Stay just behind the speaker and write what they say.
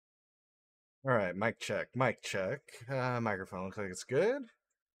All right, mic check, mic check. Microphone looks like it's good.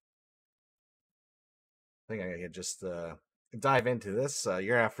 I think I could just dive into this.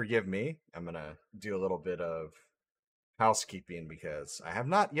 You're gonna forgive me. I'm gonna do a little bit of housekeeping because I have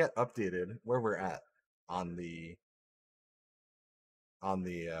not yet updated where we're at on the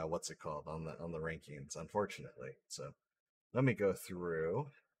what's it called on the rankings, unfortunately. So let me go through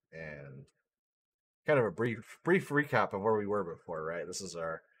and kind of a brief recap of where we were before. Right, this is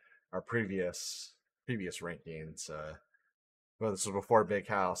our previous rankings. Well, this was before Big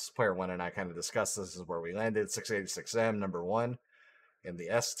House. Player one and I kind of discussed this. Is where we landed. 686M, number one in the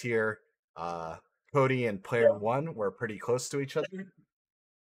S tier. Uh, Cody and player one were pretty close to each other.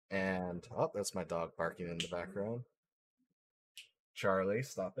 And oh, that's my dog barking in the background. Charlie,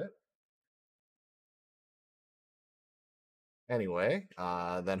 stop it. Anyway,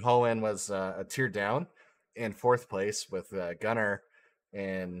 then Hoenn was a tier down in fourth place with Gunner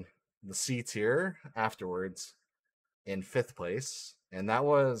in the C tier afterwards in fifth place. And that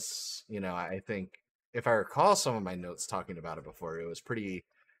was, I think if I recall some of my notes talking about it before, it was pretty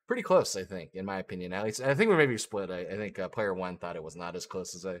close, I think, in my opinion. At least I think we maybe split. I think player one thought it was not as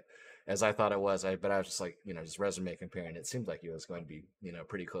close as I thought it was. But I was just like, just resume comparing. It seemed like he was going to be,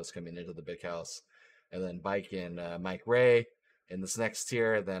 pretty close coming into the big house. And then Bike and Mike Ray in this next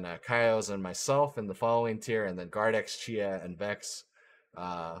tier, then Kyoz and myself in the following tier, and then Gardex, Chia, and Vex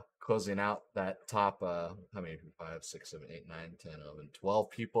closing out that top how many 5 6 7 8 9 10 11 12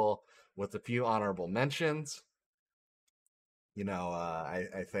 people with a few honorable mentions.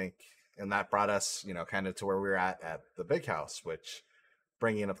 I think, and that brought us, kind of to where we were at the big house, which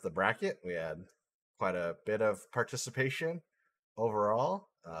bringing up the bracket, we had quite a bit of participation overall.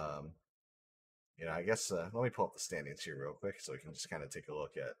 I guess let me pull up the standings here real quick so we can just kind of take a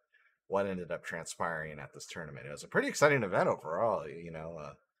look at what ended up transpiring at this tournament. It was a pretty exciting event overall.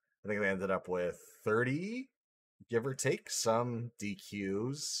 I think they ended up with 30, give or take, some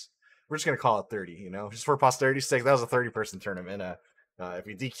DQs. We're just gonna call it 30. Just for posterity's sake, that was a 30-person tournament. If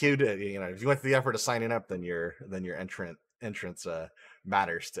you DQ'd it, if you went through the effort of signing up, then your entrance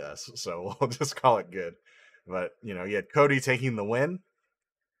matters to us. So we'll just call it good. But you had Cody taking the win.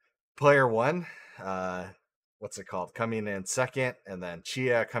 Player one, what's it called? Coming in second, and then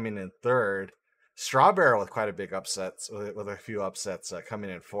Chia coming in third. Strawberrow with quite a big upsets, with a few upsets coming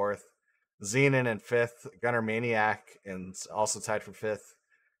in fourth. Xenon in fifth. Gunnermaniac and also tied for fifth.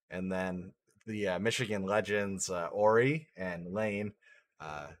 And then the Michigan Legends, Ori and Lane,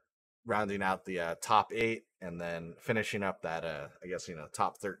 rounding out the top eight, and then finishing up that, I guess,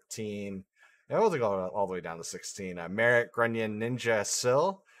 top 13. And we'll go all the way down to 16. Merritt, Grunion, Ninja,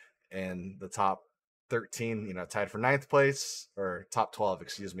 Sill in the top 13, tied for ninth place, or top 12,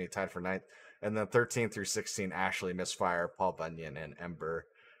 excuse me, tied for ninth. And then 13 through 16, Ashley, Misfire, Paul Bunyan, and Ember.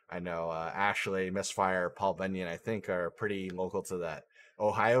 I know Ashley, Misfire, Paul Bunyan, I think are pretty local to that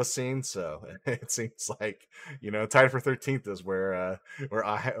Ohio scene, so it seems like tied for 13th is where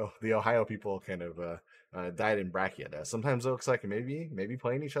the Ohio people kind of died in bracket. Sometimes it looks like maybe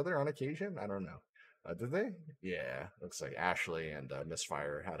playing each other on occasion. I don't know. Did they? Yeah, looks like Ashley and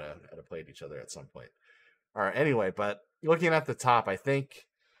Misfire had played each other at some point. All right. Anyway, but looking at the top, I think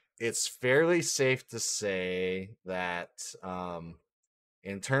it's fairly safe to say that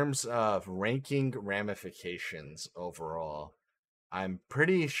in terms of ranking ramifications overall, I'm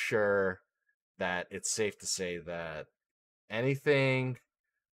pretty sure that it's safe to say that anything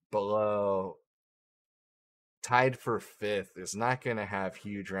below tied for fifth is not going to have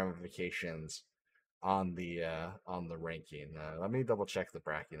huge ramifications on the ranking. Let me double check the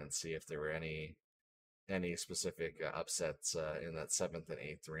bracket and see if there were any specific upsets in that seventh and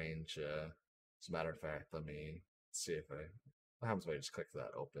eighth range. As a matter of fact, let me see if what happens if I just click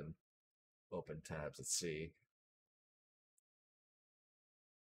that open tabs. Let's see.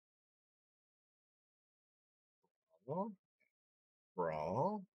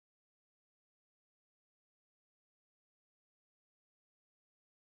 Brawl.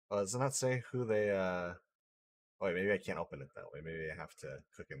 Oh, does it not say who they Oh wait, maybe I can't open it that way. Maybe I have to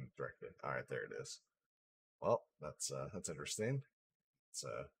click in directly. All right, there it is. Well, that's interesting. So,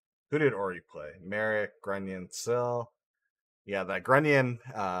 who did Ori play? Merrick, Grunion, Sill. Yeah, that Grunion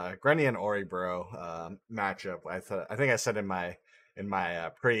Ori bro matchup. I think I said in my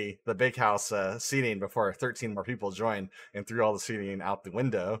pre the big house seating before 13 more people joined and threw all the seating out the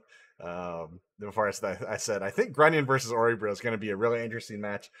window. Before I said I think Grunion versus Ori bro is going to be a really interesting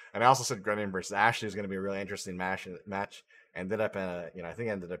match, and I also said Grunion versus Ashley is going to be a really interesting match. Ended up I think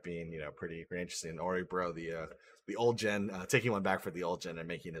ended up being pretty interesting. Ori bro, the old gen, taking one back for the old gen and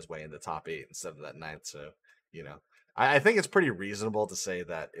making his way in the top eight instead of that ninth. So you know I think it's pretty reasonable to say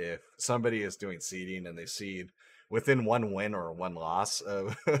that if somebody is doing seeding and they seed within one win or one loss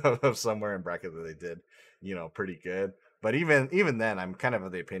of, of somewhere in bracket that they did, pretty good. But even then, I'm kind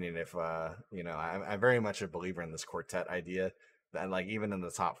of the opinion if I'm very much a believer in this quartet idea that like even in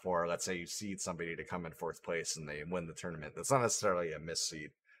the top four, let's say you seed somebody to come in fourth place and they win the tournament, that's not necessarily a miss seed.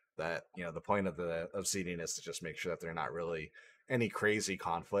 That the point of seeding is to just make sure that they're not really any crazy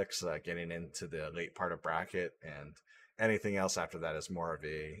conflicts getting into the late part of bracket, and anything else after that is more of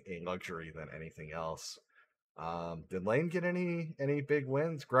a luxury than anything else. Did Lane get any big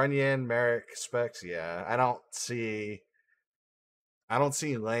wins? Grunion, Merrick, Specs, yeah. I don't see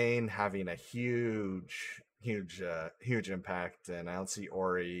Lane having a huge impact, and I don't see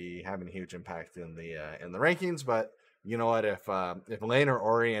Ori having a huge impact in the rankings. But you know what? If Lane or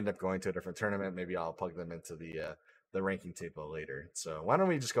Ori end up going to a different tournament, maybe I'll plug them into the ranking table later. So why don't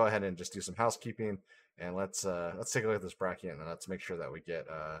we just go ahead and just do some housekeeping, and let's take a look at this bracket, and let's make sure that we get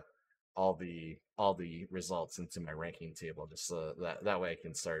all the results into my ranking table, just so that way I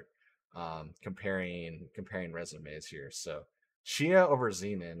can start comparing resumes here. So Chia over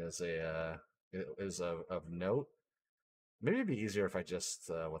Zenin is of note. Maybe it'd be easier if I just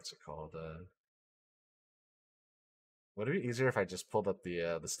what's it called? Would it be easier if I just pulled up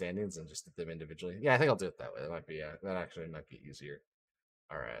the standings and just did them individually? Yeah, I think I'll do it that way. That actually might be easier.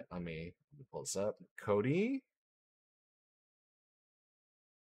 All right, let me pull this up. Cody.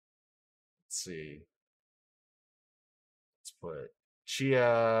 Let's see. Let's put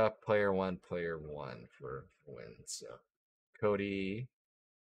Chia player one for wins. So Cody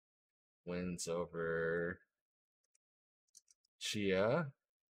wins over Chia,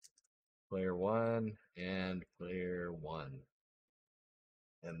 player one, and player one.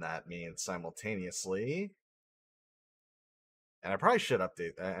 And that means simultaneously. And I probably should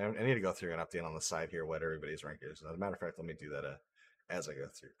update. I need to go through and update on the side here what everybody's rank is. As a matter of fact, let me do that as I go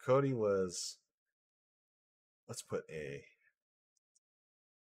through. Cody was. Let's put a.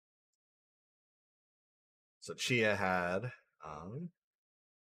 So Chia had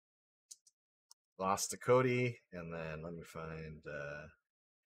lost to Cody, and then let me find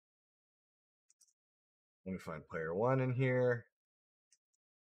player one in here.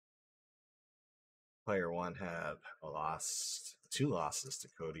 Player one had two losses to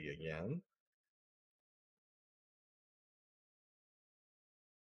Cody again.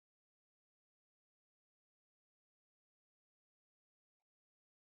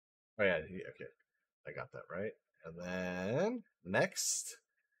 Oh yeah, okay, I got that right. And then next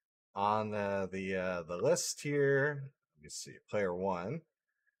on the list here, let me see, player one.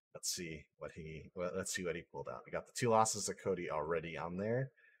 Let's see what he pulled out. We got the two losses to Cody already on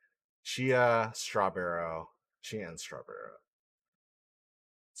there. Chia, Strawberrow, Chia and Strawberrow.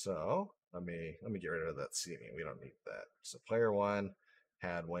 So let me get rid of that seeding. We don't need that. So player one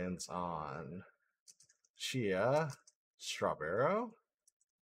had wins on Chia, Strawberrow.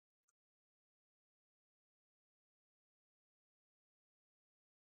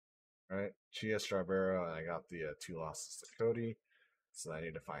 All right, Chia, Strawberrow, and I got the two losses to Cody. So I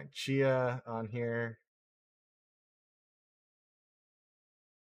need to find Chia on here.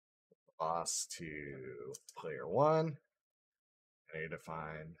 Loss to player one. I need to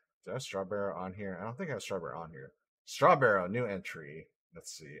find. Do I have Strawberrow on here? I don't think I have Strawberrow on here. Strawberrow, new entry.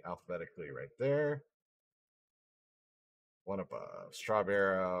 Let's see, alphabetically right there. One above.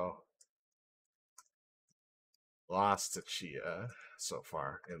 Strawberrow. Lost to Chia so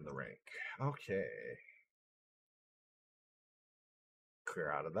far in the rank. Okay.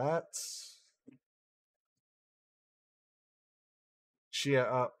 Clear out of that. Chia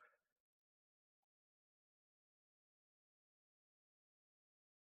up.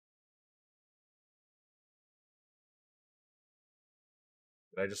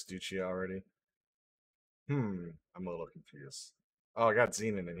 Did I just do Chia already? I'm a little confused. Oh, I got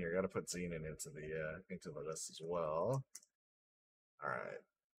Zenin in here. Got to put Zenin into the list as well. All right,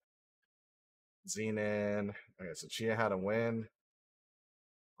 Zenin. Okay, so Chia had a win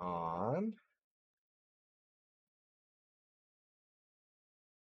on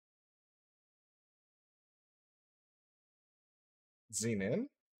Zenin.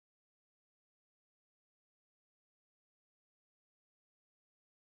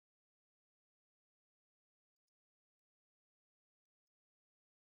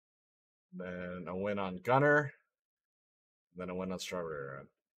 Then a win on Gunner. Then a win on Strawberry.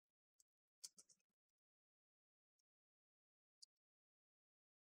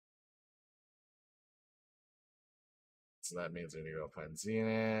 So that means we need to go find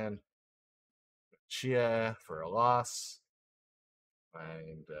Zenin. Chia for a loss.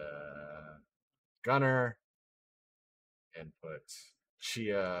 Find Gunner. and put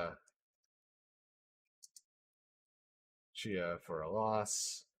Chia for a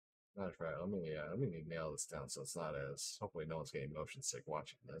loss. Not right. Let me nail this down so it's not as. Hopefully, no one's getting motion sick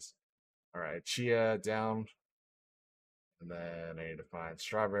watching this. All right, Chia down, and then I need to find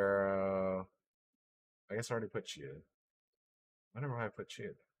Strawberrow. I guess I already put Chia. I don't know why I put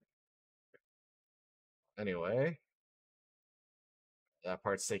Chia. Anyway, that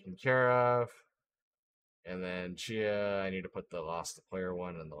part's taken care of. And then Chia, I need to put the lost to player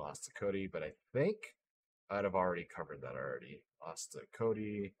one and the lost to Cody, but I think I'd have already covered that already. Lost to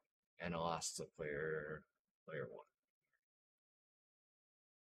Cody and a lost to player one.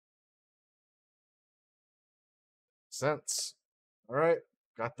 Sense. All right,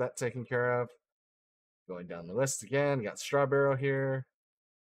 got that taken care of. Going down the list again, got Strawberrow here.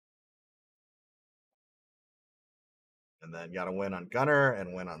 And then got to win on Gunner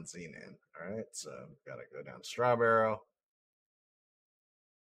and win on Xenon. All right, so got to go down Strawberrow,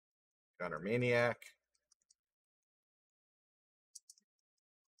 Gunnermaniac,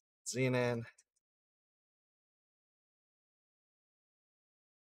 Xenon,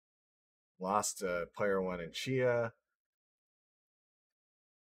 lost to player one and Chia.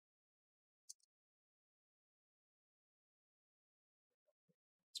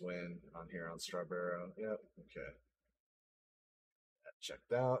 Let's win on here on Strawberrow. Yep, okay. That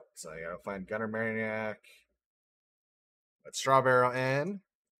checked out. So I gotta find Gunnermaniac. Put Strawberrow in.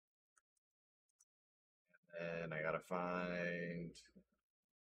 And I gotta find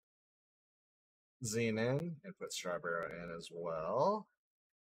Xenon and put Strawberrow in as well.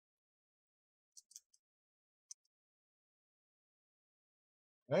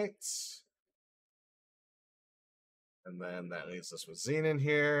 Right. And then that leaves us with Xenon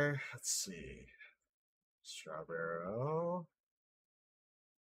here. Let's see. Strawberrow.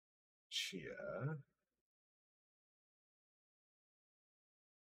 Chia.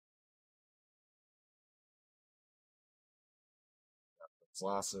 It's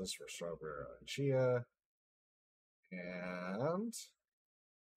losses for Strawberrow and Chia. And let's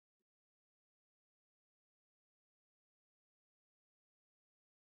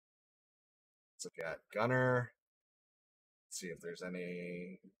look at Gunner. See if there's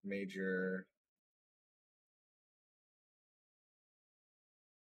any major.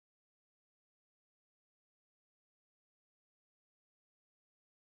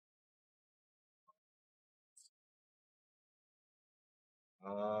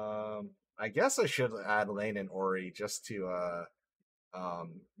 I guess I should add Lane and Ori just to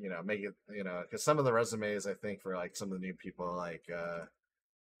make it, because some of the resumes I think for like some of the new people like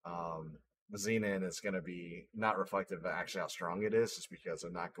Xenon is going to be not reflective of actually how strong it is, just because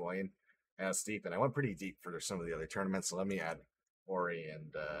I'm not going as deep, and I went pretty deep for some of the other tournaments. So let me add Ori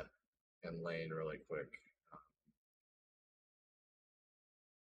and Lane really quick.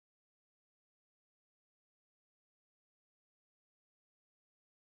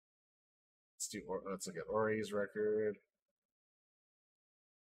 Let's look at Ori's record.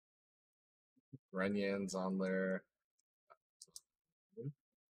 Renyan's on there.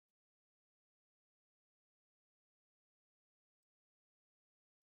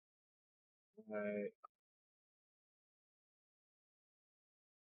 Right.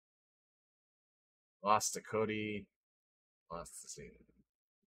 Lost to Cody. Lost to Cena.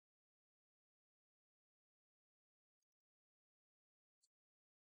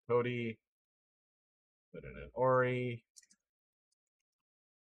 Cody. Put in an Ori.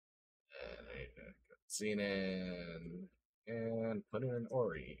 And Xenon. And put in an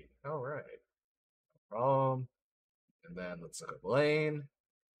Ori. All right. No problem. And then let's look at Lane.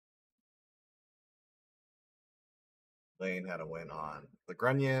 Lane had a win on the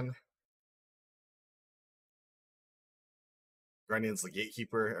Grunyan. Grunyan's the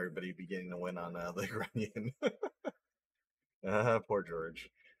gatekeeper. Everybody be getting a win on the Grunyan. Poor George.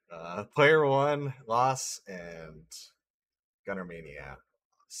 Player one loss and Gunnermaniac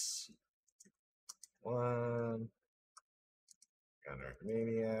loss. One.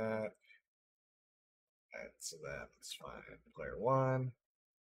 Gunnermaniac. Alright, so that's fine. Player one.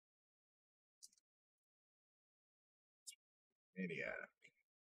 Maniac.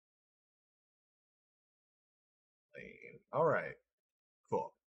 Lane. All right.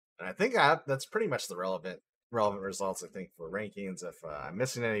 Cool. And I think that's pretty much the relevant results. I think for rankings. If I'm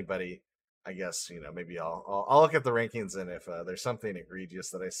missing anybody, I guess maybe I'll look at the rankings, and if there's something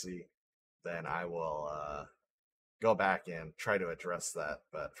egregious that I see, then I will go back and try to address that.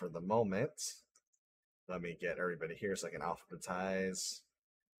 But for the moment, let me get everybody here so I can alphabetize,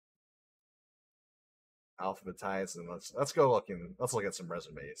 and let's look at some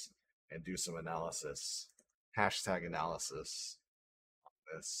resumes and do some analysis hashtag analysis on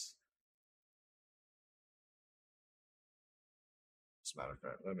this. As a matter of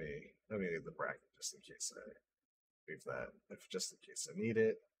fact, let me leave the bracket just in case I leave that, if just in case I need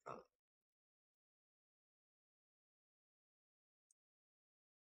it.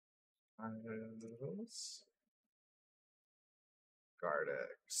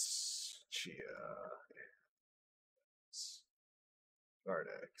 Gardex, Chia,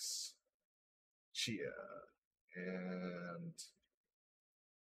 Gardex, Chia, and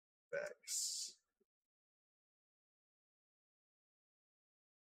Vex.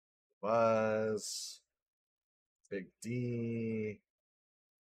 Buzz, Big D,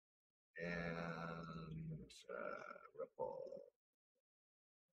 and Ripple.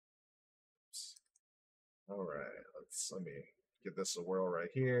 All right, let me give this a whirl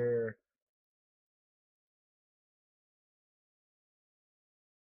right here.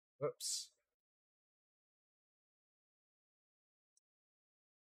 Whoops.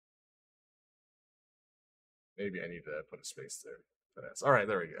 Maybe I need to put a space there. But S. All right,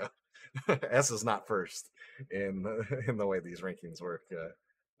 there we go. S is not first in the way these rankings work,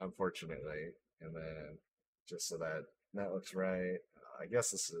 unfortunately. And then just so that looks right, I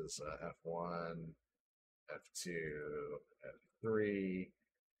guess this is F1, F2, F3,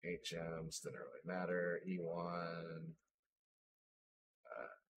 HMs didn't really matter. E1,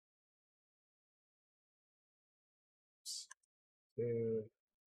 two,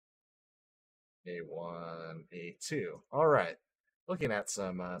 A1, A2. All right. Looking at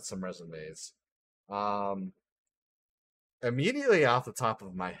some resumes. Immediately off the top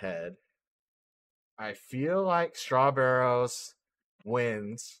of my head, I feel like Strawberrow's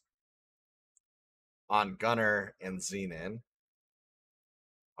wins on Gunner and Xenon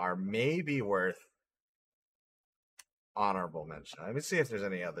are maybe worth honorable mention. Let me see if there's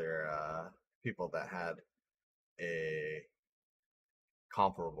any other people that had a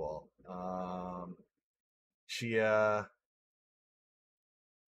comparable. Chia.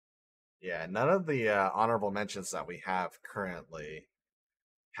 Yeah, none of the honorable mentions that we have currently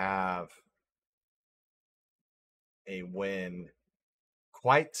have a win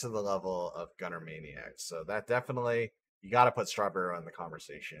quite to the level of Gunnermaniac. So that definitely, you got to put Strawberrow in the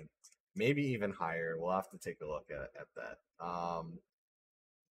conversation. Maybe even higher. We'll have to take a look at that. Let's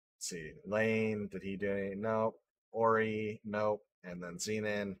see. Lane, did he do any? Nope. Ori, nope. And then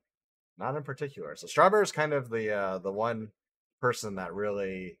Xenon, not in particular. So Strawberrow is kind of the one person that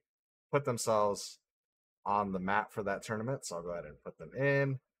really put themselves on the map for that tournament. So I'll go ahead and put them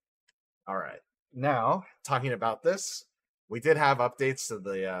in. All right. Now, talking about this, we did have updates to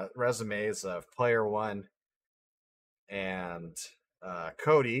the resumes of player one and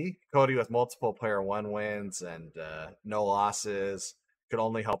Cody. Cody with multiple player one wins and no losses, could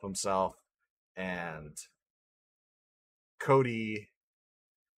only help himself. And Cody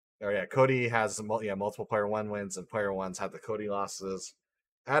has multiple player one wins, and player ones had the Cody losses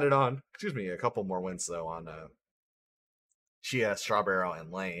added on. Excuse me, a couple more wins though on Chia, Strawberrow,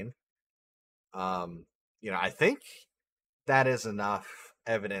 and Lane. I think that is enough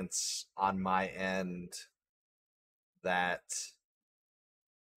evidence on my end that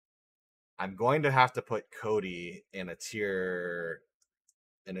I'm going to have to put Cody in a tier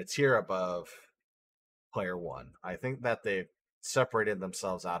above player one. I think that they've separated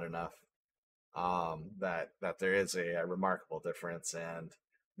themselves out enough that there is a remarkable difference. And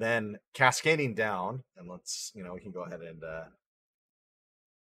then cascading down, and let's we can go ahead and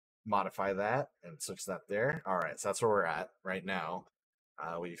modify that and switch that there. All right, so that's where we're at right now.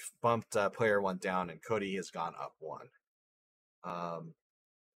 We've bumped player one down, and Cody has gone up one.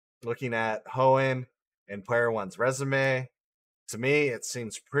 Looking at Hoenn and player one's resume, to me, it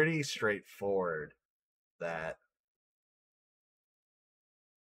seems pretty straightforward that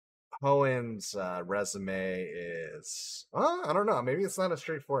Hoenn's resume is, I don't know. Maybe it's not as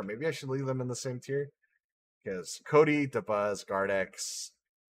straightforward. Maybe I should leave them in the same tier because Cody, Dabuz, Gardex,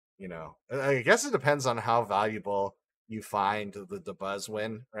 I guess it depends on how valuable you find the Dabuz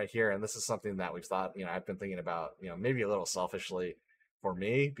win right here. And this is something that we've thought, I've been thinking about, maybe a little selfishly for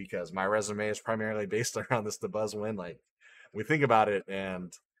me because my resume is primarily based around this Dabuz win. Like, we think about it,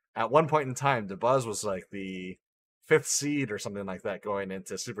 and at one point in time, Dabuz was like the 5th seed or something like that going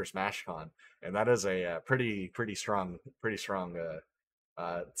into Super Smash Con, and that is a pretty strong pretty strong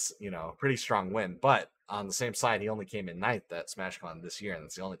win. But on the same side, he only came in 9th at SmashCon this year, and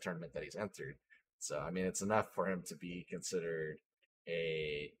it's the only tournament that he's entered. So I mean, it's enough for him to be considered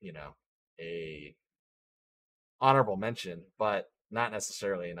a honorable mention, but not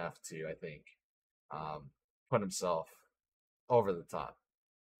necessarily enough to, I think, put himself over the top.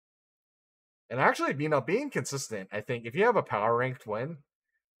 And actually, being consistent, I think if you have a power ranked win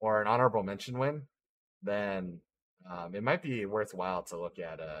or an honorable mention win, then it might be worthwhile to look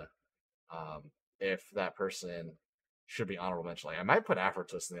at if that person should be honorable mention. Like I might put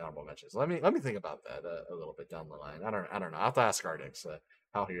Afrotwist in the honorable mentions. Let me think about that a little bit down the line. I don't know. I'll have to ask Gardex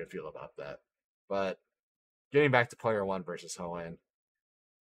how he would feel about that. But getting back to player one versus Hoenn,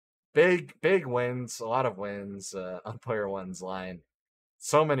 big wins, a lot of wins on player one's line.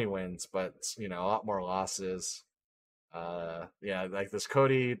 So many wins, but a lot more losses. Yeah, like this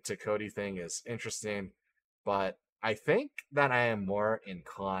Cody to Cody thing is interesting, but I think that I am more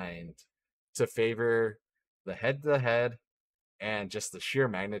inclined to favor the head to head and just the sheer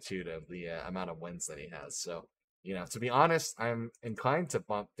magnitude of the amount of wins that he has. So, to be honest, I'm inclined to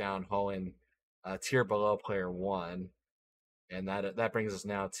bump down Hoenn a tier below player one, and that brings us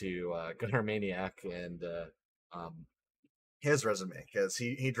now to Gunnermaniac and um, his resume because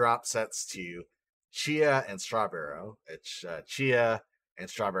he dropped sets to Chia and Strawberrow, which Chia and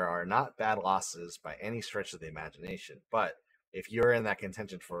Strawberrow are not bad losses by any stretch of the imagination. But if you're in that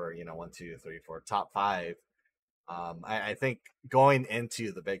contention for one, two, three, four, top five, I think going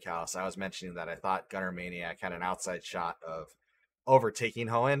into the big house, I was mentioning that I thought Gunnermaniac had an outside shot of overtaking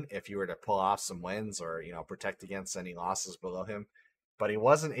Hoenn if you were to pull off some wins or protect against any losses below him. But he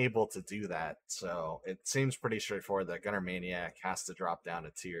wasn't able to do that, so it seems pretty straightforward that Gunnermaniac has to drop down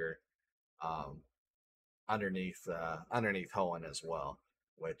a tier um, underneath Hoenn as well,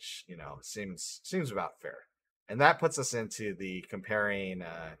 which seems about fair. And that puts us into the comparing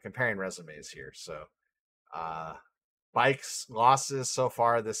resumes here. So uh, Bike's losses so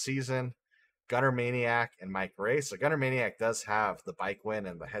far this season, Gunnermaniac and Mike Ray. So Gunnermaniac does have the bike win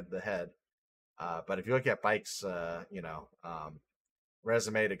and the head-to-head. But if you look at Bike's,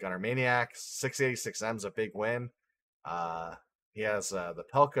 resume to Gunnermaniac, 686M's a big win. He has the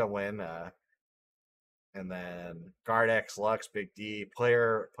Pelka win, and then Gardex, Lux, Big D,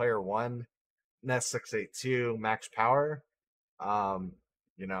 player one, Nest 682, max power.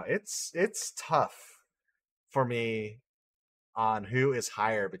 It's tough for me on who is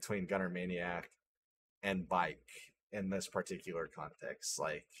higher between Gunnermaniac and Bike in this particular context.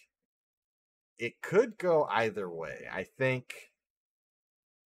 Like, it could go either way. I think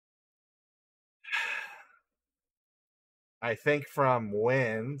from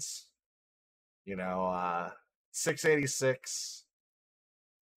wins, 686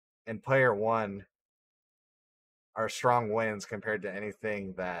 and player one are strong wins compared to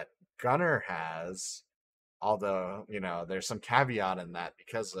anything that Gunner has. Although, there's some caveat in that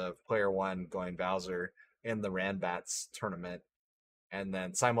because of player one going Bowser in the Ranbats tournament. And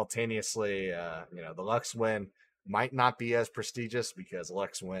then simultaneously, the Lux win might not be as prestigious because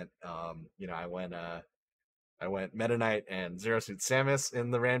Lux went, I went Meta Knight and Zero Suit Samus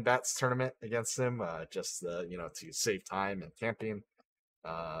in the Ranbats tournament against him, just to save time and camping.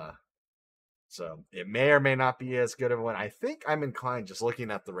 So it may or may not be as good of a one. I think I'm inclined, just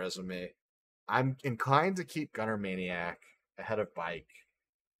looking at the resume, I'm inclined to keep Gunnermaniac ahead of Bike.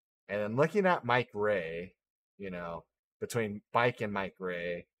 And then looking at Mike Ray, between Bike and Mike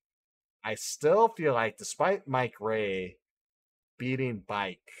Ray, I still feel like despite Mike Ray beating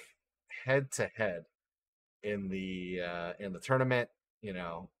Bike head to head in the tournament,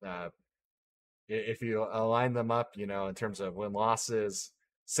 if you align them up, in terms of win losses,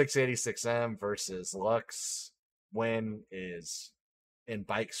 686M versus Lux win is in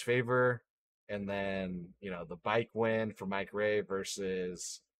Bike's favor, and then the Bike win for Mike Ray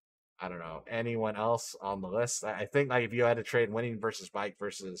versus I don't know anyone else on the list. I think like if you had to trade winning versus Bike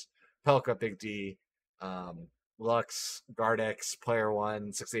versus Pelka, Big D, Lux, Gardex, player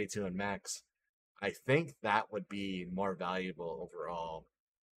one, 682, and Max, I think that would be more valuable overall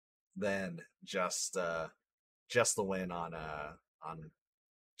than just the win on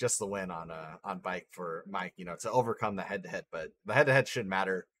just the win on Bike for Mike, to overcome the head to head. But the head to head should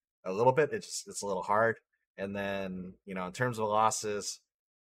matter a little bit. It's a little hard. And then, in terms of losses,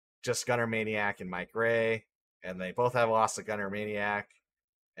 just Gunnermaniac and Mike Ray, and they both have a loss to Gunnermaniac,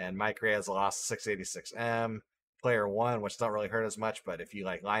 and Mike Ray has a loss to 686M. Player one, which don't really hurt as much, but if you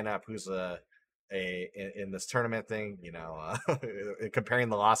like line up who's in this tournament thing, comparing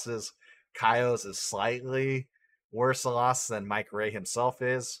the losses, Kyoz is slightly worse a loss than Mike Ray himself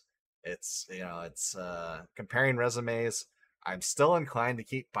is. It's comparing resumes. I'm still inclined to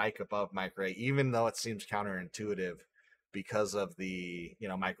keep Bike above Mike Ray, even though it seems counterintuitive because of the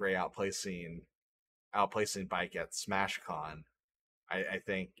Mike Ray outplacing Bike at SmashCon. I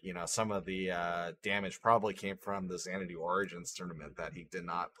think some of the damage probably came from the Xanadu Origins tournament that he did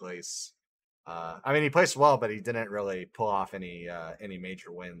not place I mean, he placed well, but he didn't really pull off any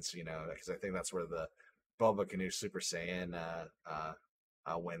major wins, you know, because I think that's where the Boba Canoe Super Saiyan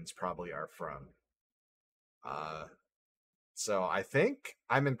wins probably are from. Uh, so I think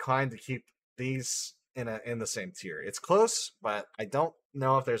I'm inclined to keep these in the same tier. It's close, but I don't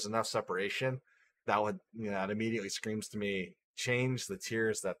know if there's enough separation that would, you know, that immediately screams to me change the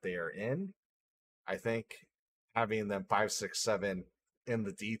tiers that they are in. I think having them 5, 6, 7 in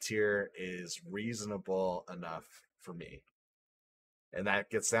the D tier is reasonable enough for me. And that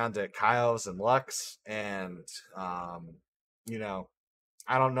gets down to Kyoz and Lux, and you know,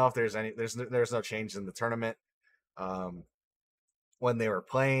 I don't know if there's no change in the tournament. Um, when they were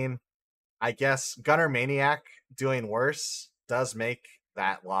playing, I guess Gunnermaniac doing worse does make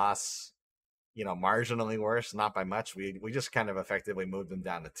that loss, you know, marginally worse, not by much. We just kind of effectively moved them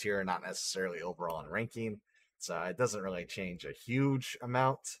down the tier, not necessarily overall in ranking. So it doesn't really change a huge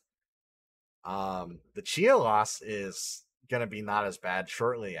amount. The Chia loss is gonna be not as bad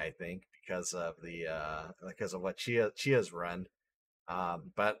shortly, I think, because of what Chia's run.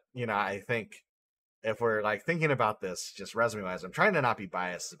 But you know, I think if we're like thinking about this just resume wise, I'm trying to not be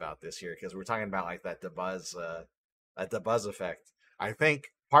biased about this here because we're talking about like that Dabuz effect. I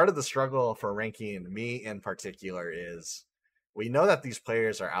think part of the struggle for ranking me in particular is we know that these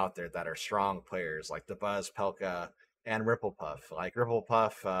players are out there that are strong players like Dabuz, Pelka, and Ripplepuff. Like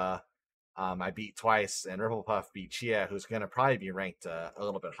Ripplepuff, I beat twice, and Ripplepuff beat Chia, who's going to probably be ranked a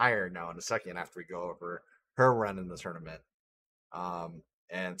little bit higher now in a second after we go over her run in the tournament.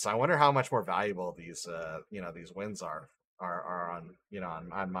 And so I wonder how much more valuable these these wins are on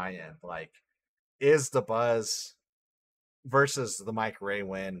on my end. Like, is the Buzz versus the Mike Ray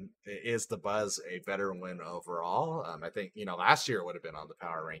win? Is the Buzz a better win overall? I think last year it would have been on the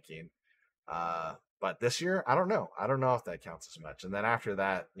power ranking, but this year I don't know. I don't know if that counts as much. And then after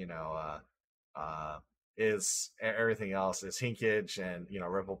that, uh, is everything else is Hinkage and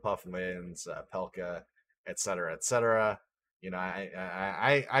Ripplepuff wins, Pelka, etc. etc.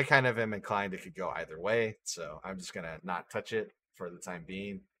 I kind of am inclined it could go either way, so I'm just gonna not touch it for the time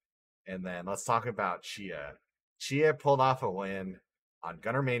being. And then let's talk about Chia. Chia pulled off a win on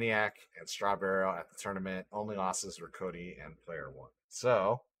Gunnermaniac and Strawberrow at the tournament. Only losses were Cody and Player One.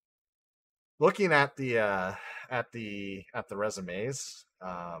 So, looking at the resumes,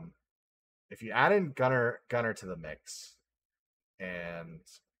 if you add in Gunner to the mix and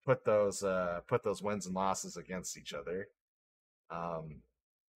put those wins and losses against each other, um,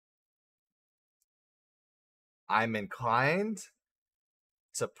 I'm inclined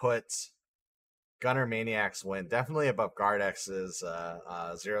to put Gunnermaniac's win definitely above Gardex's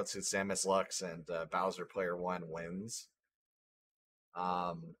 0-2 Samus Lux and Bowser Player One wins.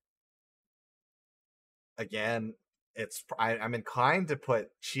 Again, I'm inclined to put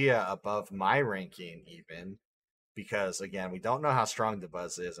Chia above my ranking even because again we don't know how strong the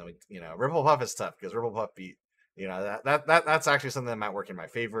Buzz is, and Ripplepuff is tough because Ripplepuff beat that's actually something that might work in my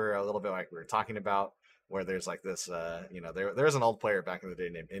favor a little bit, like we were talking about, where there's like this there's an old player back in the day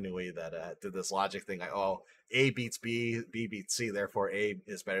named Inui that did this logic thing like, oh, A beats B, B beats C, therefore A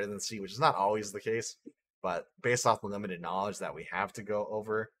is better than C, which is not always the case, but based off the limited knowledge that we have to go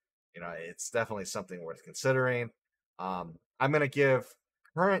over, it's definitely something worth considering. I'm gonna give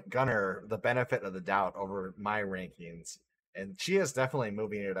current Gunner the benefit of the doubt over my rankings, and Chia is definitely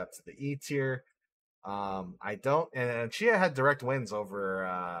moving it up to the E tier. I don't, and Chia had direct wins over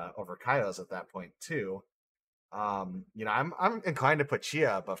Kyoz at that point too. I'm inclined to put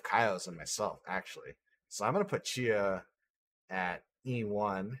Chia above Kyoz and myself actually, so I'm gonna put Chia at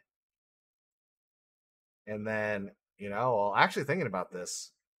E1, and then actually thinking about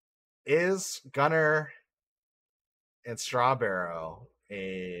this, is Gunner and Strawberrow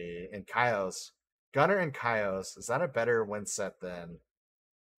and Kyoz, Gunner and Kyoz, is that a better win set than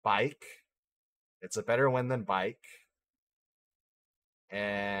Bike? It's a better win than Bike.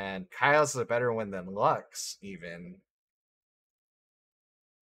 And Kyoz is a better win than Lux, even.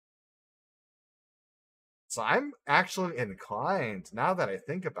 So I'm actually inclined, now that I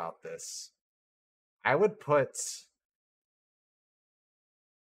think about this, I would put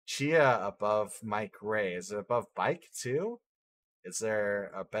Chia above Mike Ray. Is it above Bike too? Is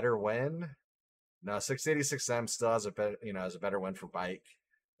there a better win? No, 686M still has a better, has a better win for Bike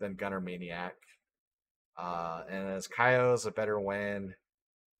than Gunnermaniac. And is Kyoz a better win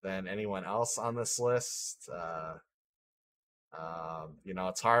than anyone else on this list?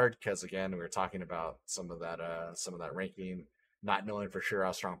 It's hard because again, we were talking about some of that ranking, not knowing for sure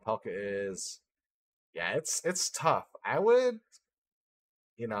how strong Pelka is. Yeah, it's tough. I would,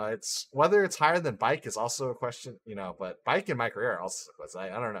 it's whether it's higher than Bike is also a question, but Bike and Mike Ray are also I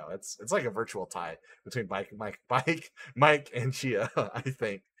don't know. It's like a virtual tie between Mike and Chia, I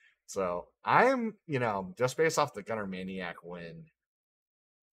think. So I'm, just based off the Gunnermaniac win,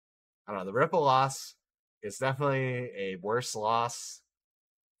 I don't know, the Ripple loss is definitely a worse loss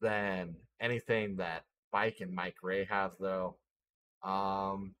than anything that Bike and Mike Ray have though.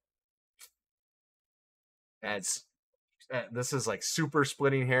 Um it's this is like super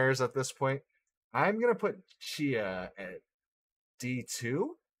splitting hairs at this point. I'm gonna put Chia at D2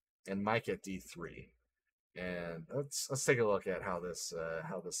 and Mike at D3. And let's take a look at how this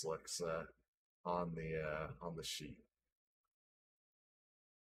looks on the sheet.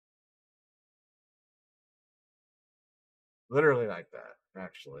 Literally like that,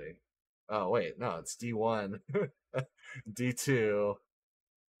 actually. Oh wait, no, it's D1, D2,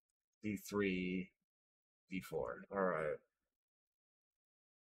 D3, D4. All right,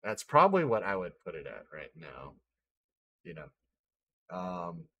 that's probably what I would put it at right now. You know,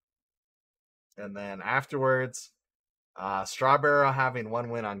 um, and then afterwards, Strawberrow having one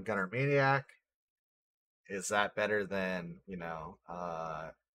win on Gunnermaniac. Is that better than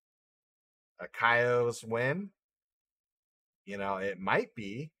a Kyoz win? It might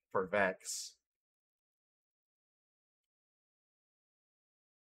be for Vex.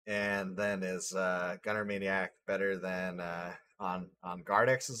 And then is Gunnermaniac better than on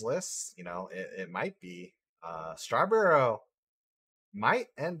Gardex's list? It might be. Strawberrow might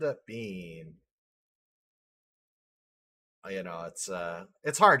end up being. It's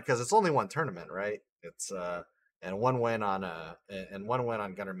hard because it's only one tournament, right? It's and one win on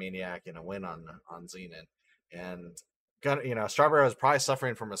Gunnermaniac and a win on Xenon, and Strawberrow is probably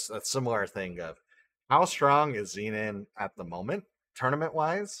suffering from a similar thing of how strong is Xenon at the moment, tournament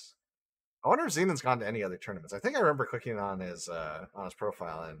wise. I wonder if Xenon's gone to any other tournaments. I think I remember clicking on his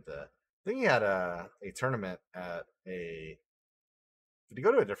profile, and I think he had a tournament at a. Did he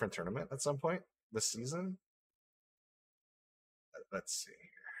go to a different tournament at some point this season? Let's see.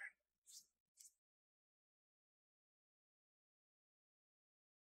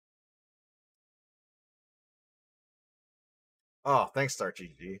 Oh, thanks, Star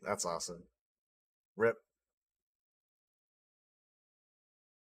GG. That's awesome. Rip.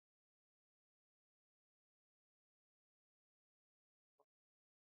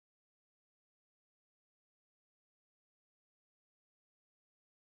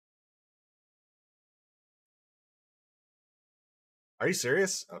 Are you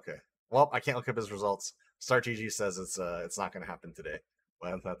serious? Okay. Well, I can't look up his results. Star GG says it's not going to happen today.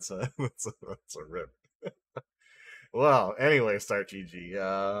 Well, that's a rip. Well, anyway, Star GG.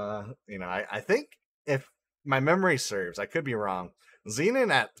 I think if my memory serves, I could be wrong.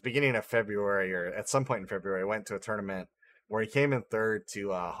 Xenon at the beginning of February or at some point in February went to a tournament where he came in third to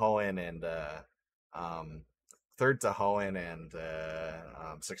Hoenn and um, third to Hoenn and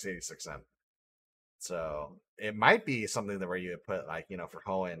 686M. So it might be something that where you would put like for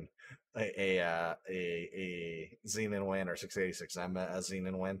Hoenn a Xenon win or 686M a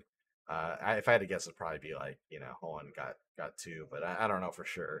Xenon win. If I had to guess, it'd probably be like Hoenn got two, but I don't know for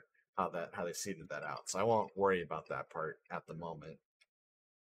sure how they seeded that out. So I won't worry about that part at the moment.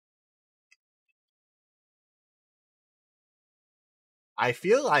 I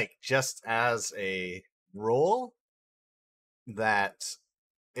feel like just as a rule that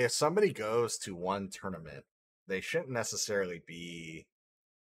if somebody goes to one tournament, they shouldn't necessarily be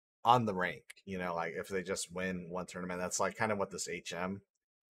on the rank. Like if they just win one tournament, that's like kind of what this HM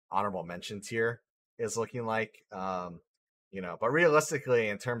honorable mention tier is looking like. But realistically,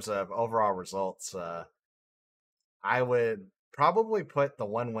 in terms of overall results, I would probably put the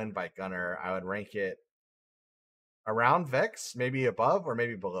one win by Gunner. I would rank it around Vex, maybe above or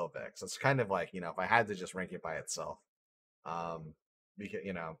maybe below Vex. It's kind of like if I had to just rank it by itself. Because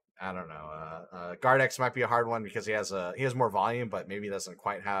I don't know. Gardex might be a hard one because he has more volume, but maybe doesn't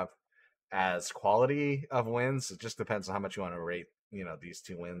quite have as quality of wins. It just depends on how much you want to rate these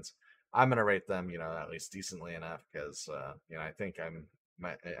two wins. I'm gonna rate them at least decently enough because I think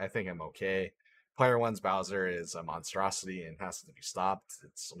I'm okay. Player one's Bowser is a monstrosity and has to be stopped.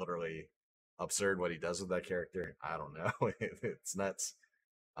 It's literally absurd what he does with that character. I don't know. It's nuts.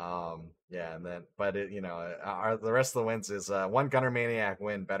 Yeah, and then but the rest of the wins is one Gunnermaniac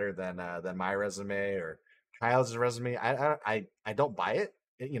win better than my resume or Kyle's resume. I don't buy it.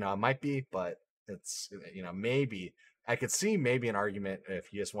 It might be, but it's maybe I could see maybe an argument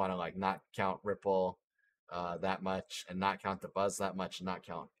if you just want to like not count Ripple that much and not count Dabuz that much and not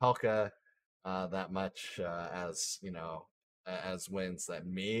count Pelka that much as as wins that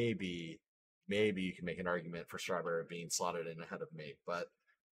maybe you can make an argument for Strawberrow being slotted in ahead of me, but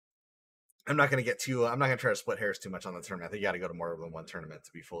I'm not gonna get too. I'm not gonna try to split hairs too much on the tournament. I think you got to go to more than one tournament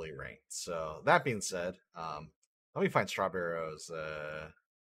to be fully ranked. So that being said, let me find Strawberrow's.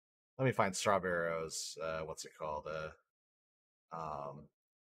 Let me find Strawberrow's. What's it called? Um,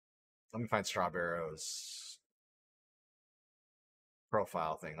 let me find Strawberrow's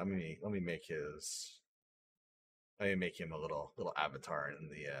profile thing. Let me make his. Let me make him a little avatar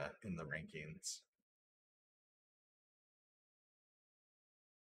in the rankings.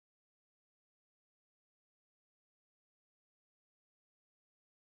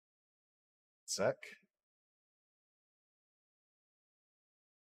 Sec.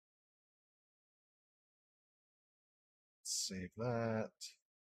 Save that.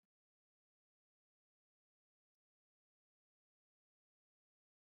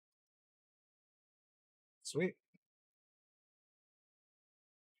 Sweet.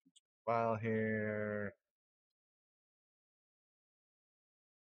 File here.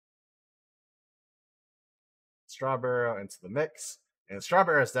 Strawberrow into the mix, and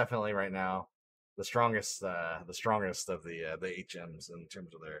Strawberrow is definitely right now the strongest of the HMs in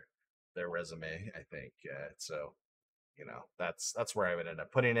terms of their resume. I think so. You know, that's where I would end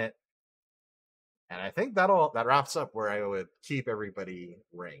up putting it, and I think that wraps up where I would keep everybody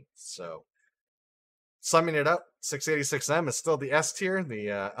ranked. So summing it up, 686M is still the S tier,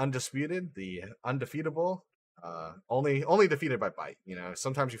 the undisputed, the undefeatable. Only defeated by bite. You know,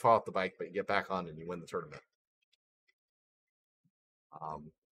 sometimes you fall off the bike, but you get back on and you win the tournament.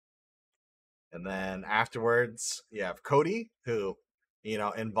 Um, And then afterwards, you have Cody, who, you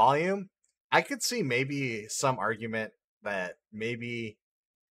know, in volume, I could see maybe some argument that maybe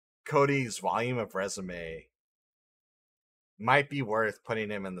Cody's volume of resume might be worth putting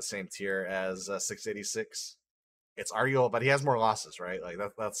him in the same tier as 686. It's arguable, but he has more losses, right? Like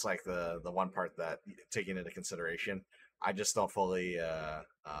that's like the one part that taking into consideration. I just don't fully I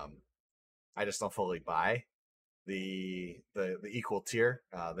just don't fully buy the equal tier.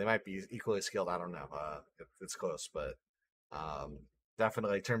 They might be equally skilled. I don't know. It's close, but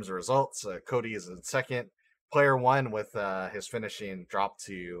definitely in terms of results, Cody is in second. Player one with his finishing dropped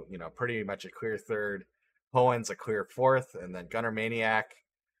to pretty much a clear third. Hoenn's a clear fourth, and then Gunnermaniac,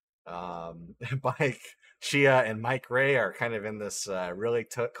 Mike Chia, and Mike Ray are kind of in this really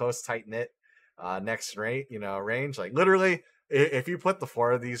close, tight knit next rate range. Like literally, if you put the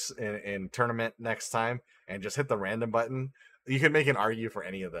four of these in tournament next time and just hit the random button, you can make an argue for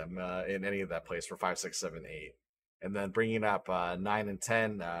any of them in any of that place for 5, 6, 7, 8, and then bringing up 9 and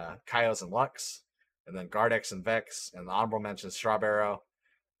 10, Kyoz and Lux, and then Gardex and Vex, and the honorable mentions Strawberrow,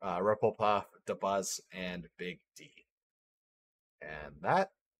 Ripplepuff, Dabuz, and Big D. And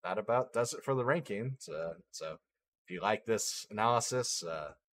that about does it for the rankings. So if you like this analysis,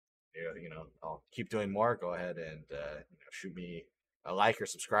 I'll keep doing more. Go ahead and shoot me a like or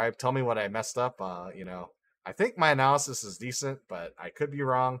subscribe. Tell me what I messed up. I think my analysis is decent, but I could be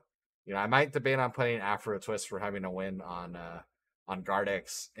wrong. I might debate on putting Afro Twist for having a win on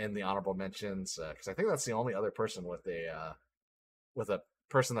Gardex in the honorable mentions because I think that's the only other person with a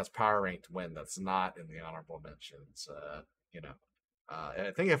person that's power ranked win that's not in the honorable mentions.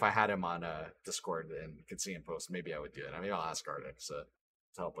 I think if I had him on Discord and could see him post, maybe I would do it. I mean, I'll ask Gardex to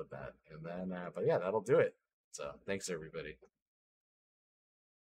help with that. And then, but yeah, that'll do it. So thanks, everybody.